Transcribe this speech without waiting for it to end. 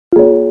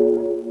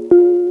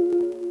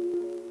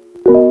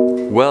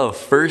Well,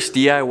 first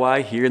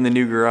DIY here in the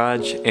new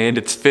garage, and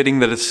it's fitting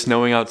that it's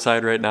snowing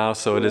outside right now,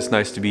 so it is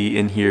nice to be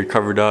in here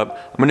covered up.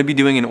 I'm going to be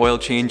doing an oil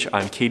change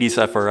on Katie's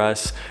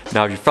FR-S.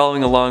 Now, if you're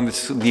following along,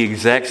 this is the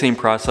exact same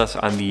process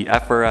on the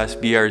FR-S,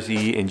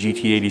 BRZ, and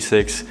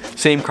GT86.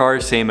 Same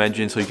car, same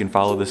engine, so you can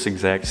follow this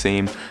exact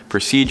same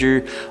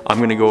procedure. I'm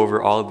going to go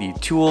over all the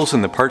tools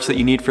and the parts that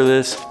you need for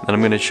this, and I'm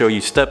going to show you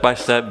step by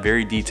step,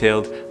 very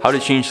detailed, how to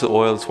change the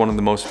oil. It's one of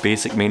the most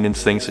basic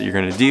maintenance things that you're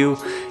going to do,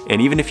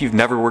 and even if you've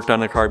never worked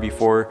on a car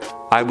before,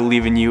 I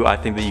believe in you. I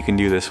think that you can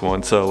do this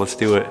one, so let's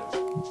do it.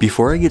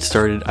 Before I get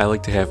started, I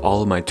like to have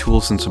all of my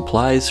tools and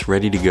supplies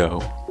ready to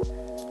go.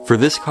 For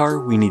this car,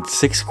 we need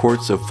 6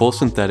 quarts of full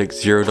synthetic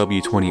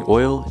 0W20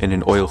 oil and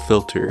an oil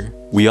filter.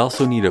 We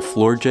also need a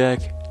floor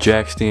jack,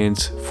 jack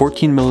stands,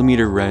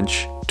 14mm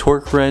wrench,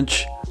 torque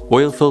wrench,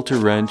 oil filter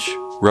wrench,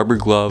 rubber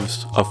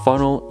gloves, a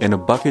funnel, and a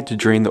bucket to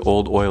drain the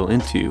old oil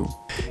into.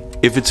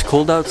 If it's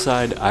cold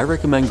outside, I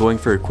recommend going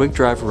for a quick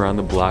drive around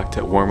the block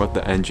to warm up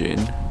the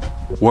engine.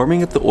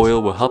 Warming up the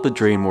oil will help it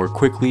drain more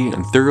quickly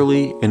and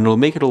thoroughly, and it'll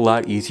make it a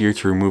lot easier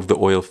to remove the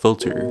oil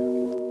filter.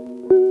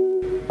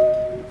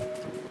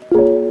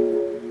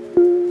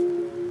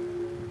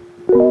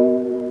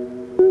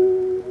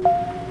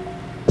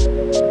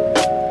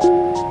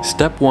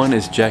 Step 1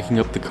 is jacking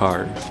up the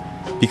car.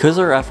 Because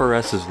our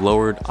FR-S is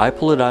lowered, I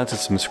pull it onto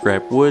some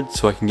scrap wood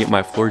so I can get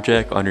my floor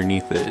jack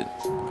underneath it.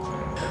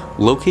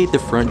 Locate the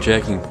front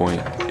jacking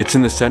point. It's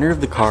in the center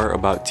of the car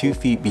about 2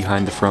 feet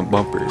behind the front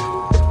bumper.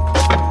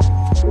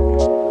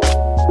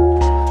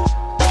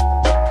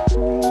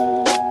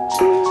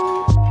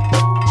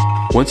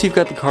 Once you've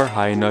got the car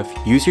high enough,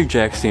 use your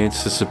jack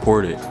stands to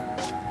support it.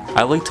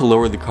 I like to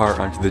lower the car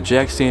onto the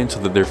jack stand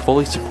so that they're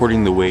fully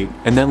supporting the weight,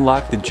 and then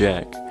lock the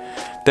jack.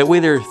 That way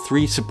there are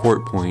 3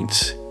 support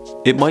points.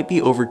 It might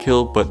be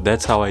overkill, but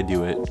that's how I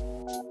do it.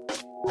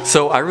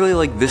 So I really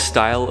like this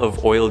style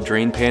of oil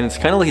drain pan. It's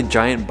kind of like a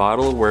giant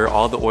bottle where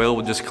all the oil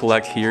will just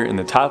collect here in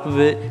the top of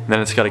it, and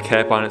then it's got a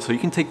cap on it, so you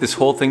can take this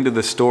whole thing to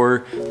the store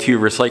to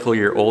recycle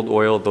your old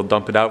oil. They'll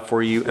dump it out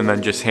for you and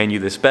then just hand you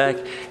this back,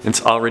 and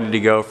it's all ready to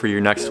go for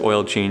your next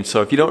oil change.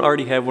 So if you don't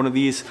already have one of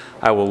these,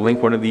 I will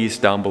link one of these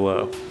down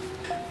below.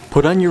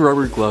 Put on your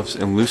rubber gloves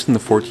and loosen the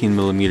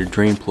 14mm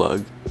drain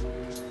plug.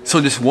 So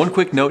just one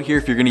quick note here,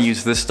 if you're going to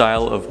use this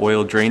style of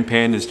oil drain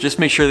pan, is just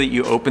make sure that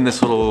you open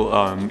this little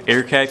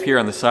air cap here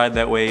on the side.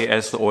 That way,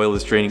 as the oil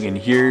is draining in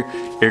here,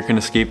 air can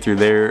escape through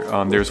there.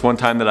 There's one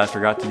time that I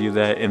forgot to do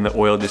that and the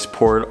oil just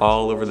poured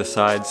all over the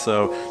side,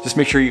 so just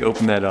make sure you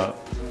open that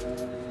up.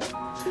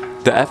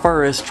 The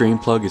FR-S drain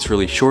plug is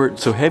really short,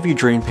 so have your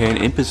drain pan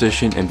in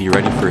position and be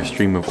ready for a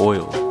stream of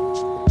oil.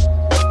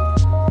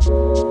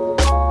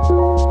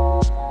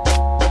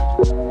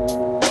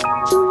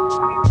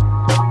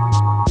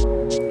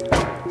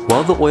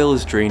 While the oil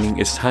is draining,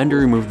 it's time to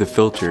remove the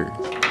filter.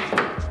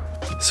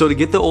 So to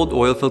get the old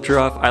oil filter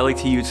off, I like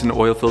to use an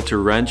oil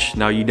filter wrench.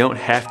 Now you don't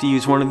have to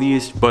use one of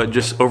these, but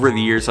just over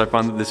the years I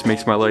found that this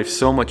makes my life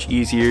so much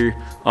easier.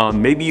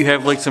 Maybe you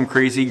have like some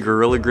crazy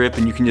gorilla grip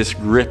and you can just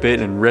grip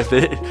it and rip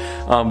it.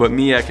 But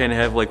me, I kind of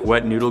have like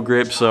wet noodle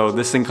grip, so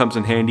this thing comes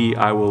in handy.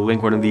 I will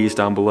link one of these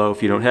down below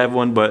if you don't have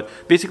one, but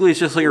basically it's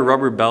just like a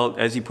rubber belt.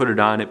 As you put it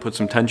on, it puts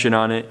some tension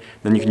on it,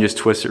 then you can just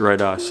twist it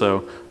right off.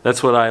 So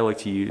that's what I like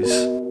to use.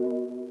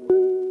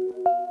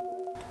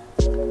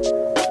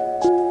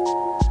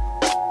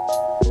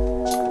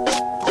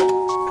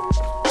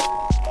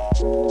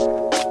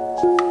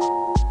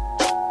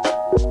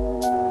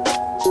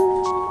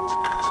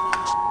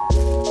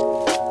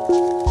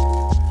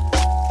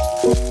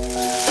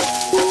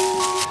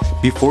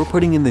 Before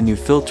putting in the new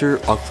filter,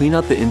 I'll clean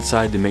out the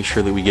inside to make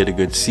sure that we get a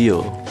good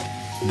seal.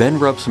 Then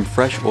rub some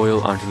fresh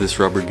oil onto this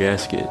rubber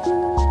gasket.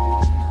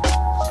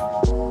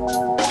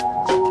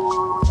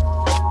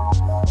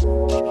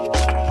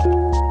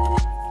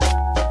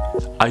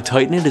 I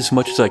tighten it as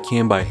much as I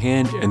can by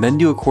hand and then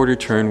do a quarter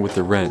turn with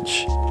the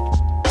wrench.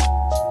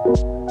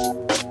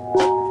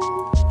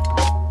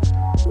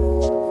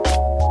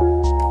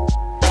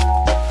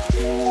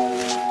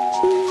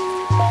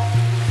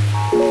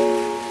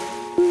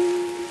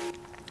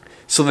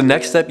 So the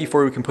next step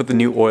before we can put the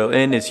new oil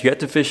in is you have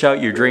to fish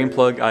out your drain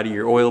plug out of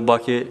your oil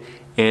bucket,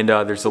 and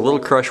there's a little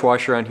crush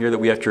washer on here that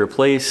we have to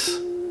replace.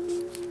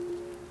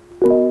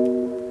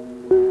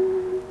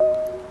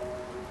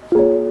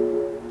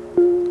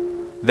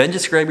 Then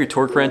just grab your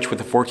torque wrench with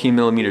a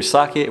 14mm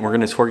socket, and we're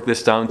going to torque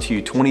this down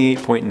to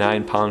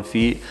 28.9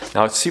 pound-feet.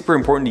 Now it's super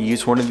important to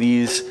use one of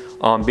these.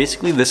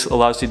 Basically this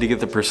allows you to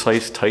get the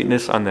precise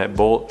tightness on that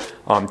bolt.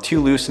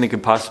 Too loose and it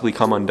could possibly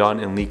come undone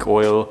and leak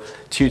oil.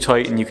 Too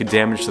tight and you could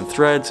damage the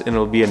threads and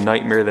it'll be a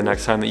nightmare the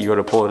next time that you go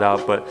to pull it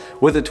out. But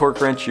with a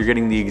torque wrench, you're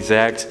getting the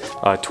exact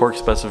torque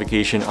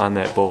specification on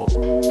that bolt.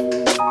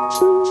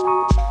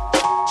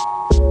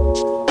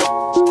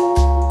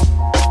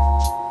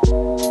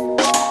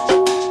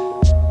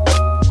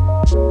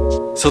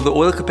 So the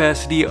oil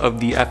capacity of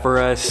the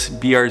FR-S,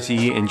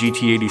 BRZ, and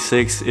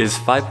GT86 is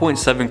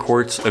 5.7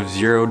 quarts of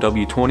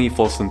 0W20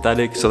 full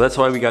synthetic. So that's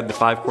why we got the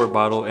 5-quart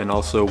bottle and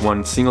also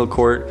 1 single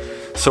quart.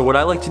 So what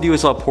I like to do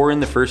is I'll pour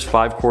in the first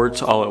 5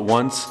 quarts all at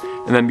once.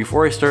 And then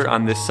before I start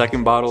on this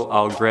second bottle,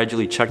 I'll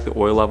gradually check the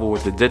oil level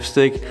with the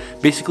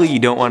dipstick. Basically, you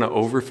don't want to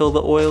overfill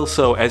the oil.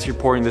 So as you're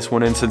pouring this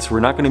one in, since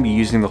we're not going to be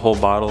using the whole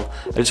bottle,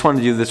 I just want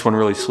to do this one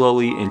really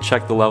slowly and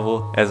check the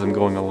level as I'm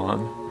going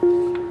along.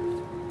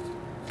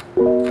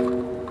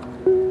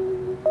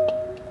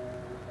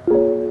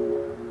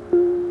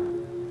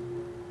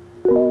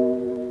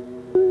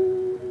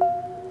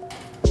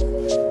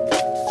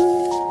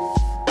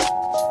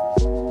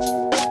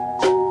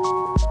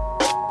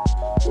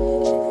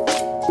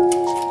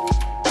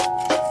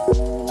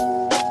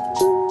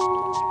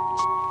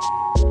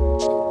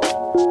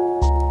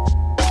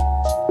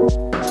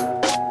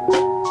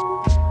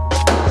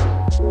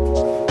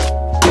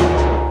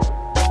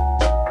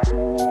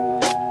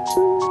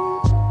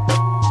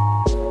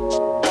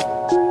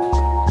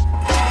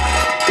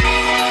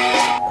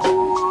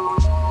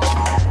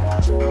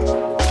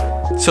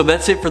 So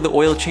that's it for the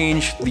oil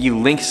change. The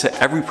links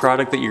to every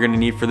product that you're gonna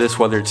need for this,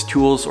 whether it's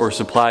tools or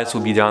supplies,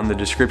 will be down in the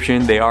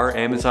description. They are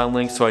Amazon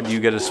links, so I do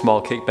get a small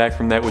kickback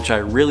from that, which I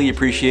really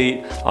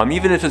appreciate.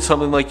 Even if it's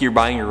something like you're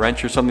buying a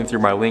wrench or something through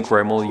my link where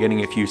I'm only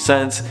getting a few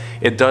cents,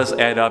 it does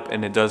add up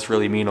and it does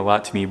really mean a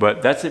lot to me.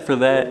 But that's it for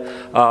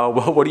that.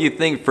 Well, what do you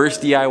think?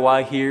 First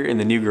DIY here in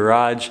the new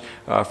garage.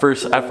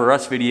 First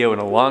FR-S video in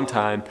a long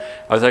time.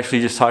 I was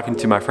actually just talking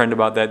to my friend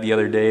about that the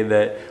other day,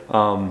 that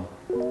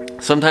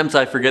sometimes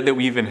I forget that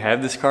we even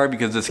have this car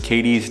because it's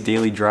Katie's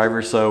daily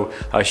driver, so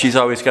she's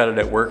always got it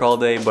at work all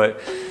day,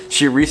 but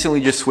she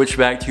recently just switched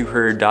back to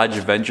her Dodge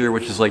Avenger,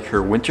 which is like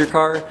her winter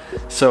car.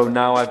 So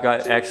now I've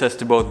got access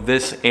to both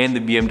this and the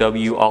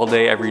BMW all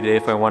day, every day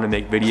if I want to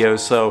make videos.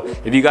 So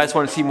if you guys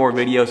want to see more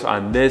videos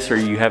on this, or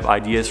you have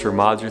ideas for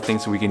mods or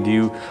things that we can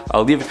do,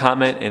 leave a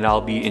comment and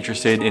I'll be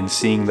interested in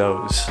seeing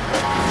those.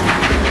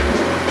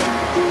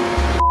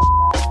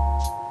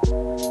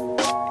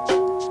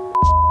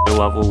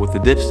 Level with the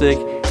dipstick,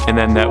 and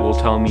then that will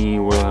tell me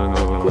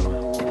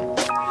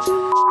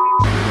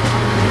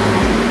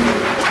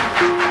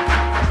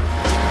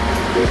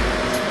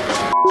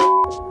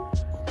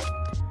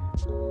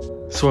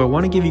So I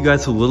want to give you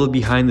guys a little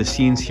behind the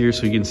scenes here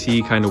so you can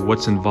see kind of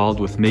what's involved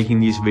with making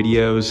these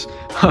videos.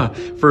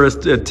 For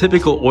a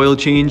typical oil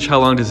change, how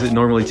long does it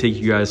normally take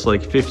you guys?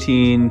 Like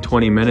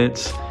 15-20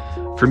 minutes.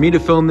 For me to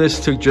film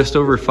this took just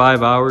over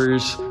 5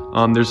 hours.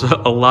 There's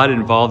a lot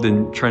involved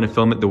in trying to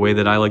film it the way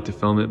that I like to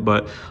film it,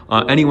 but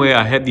anyway,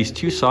 I have these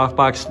 2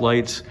 softbox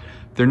lights.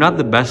 They're not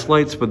the best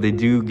lights, but they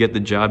do get the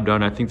job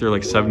done. I think they're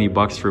like 70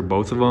 bucks for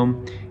both of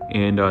them,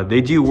 and they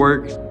do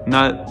work.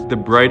 Not the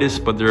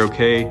brightest, but they're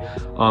okay.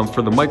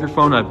 For the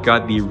microphone, I've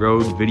got the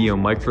Rode Video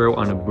Micro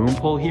on a boom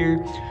pole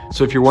here.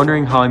 So if you're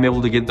wondering how I'm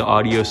able to get the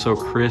audio so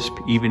crisp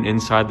even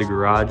inside the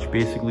garage,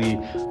 basically,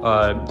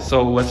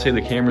 so let's say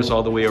the camera's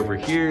all the way over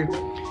here,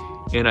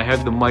 and I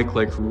have the mic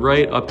like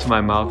right up to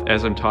my mouth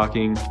as I'm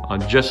talking,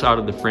 just out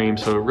of the frame,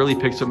 so it really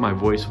picks up my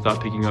voice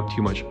without picking up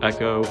too much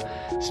echo.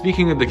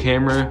 Speaking of the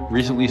camera,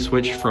 recently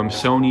switched from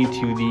Sony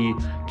to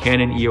the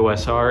Canon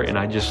EOS R, and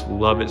I just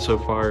love it so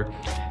far.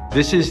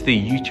 This is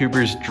the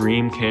YouTuber's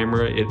dream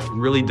camera. It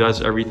really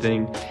does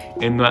everything.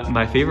 And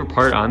my favorite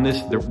part on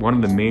this, one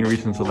of the main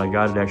reasons that I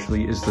got it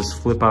actually, is this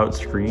flip out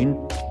screen.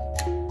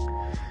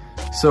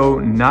 So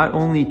not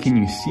only can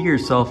you see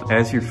yourself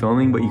as you're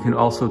filming, but you can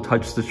also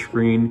touch the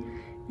screen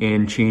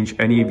and change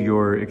any of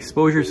your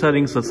exposure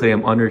settings. Let's say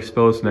I'm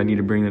underexposed and I need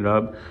to bring it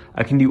up.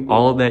 I can do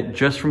all of that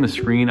just from the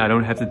screen. I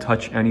don't have to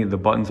touch any of the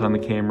buttons on the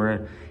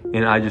camera,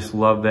 and I just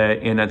love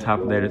that. And on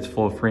top of that, it's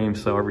full frame,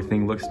 so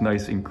everything looks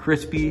nice and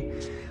crispy.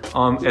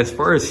 As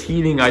far as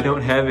heating, I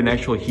don't have an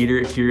actual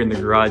heater here in the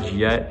garage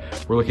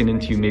yet. We're looking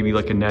into maybe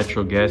like a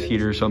natural gas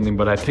heater or something,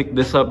 but I picked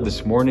this up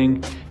this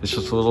morning. It's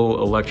just a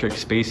little electric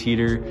space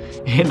heater,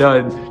 and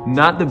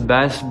not the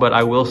best, but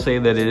I will say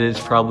that it is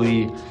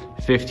probably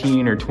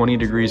 15 or 20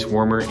 degrees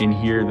warmer in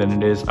here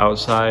than it is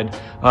outside.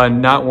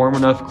 Not warm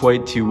enough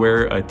quite to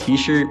wear a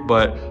t-shirt,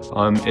 but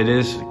it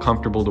is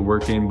comfortable to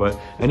work in. But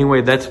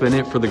anyway, that's been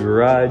it for the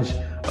garage.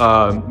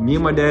 Me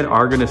and my dad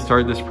are gonna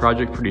start this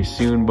project pretty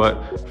soon,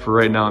 but for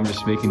right now, I'm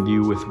just making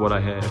do with what I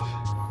have.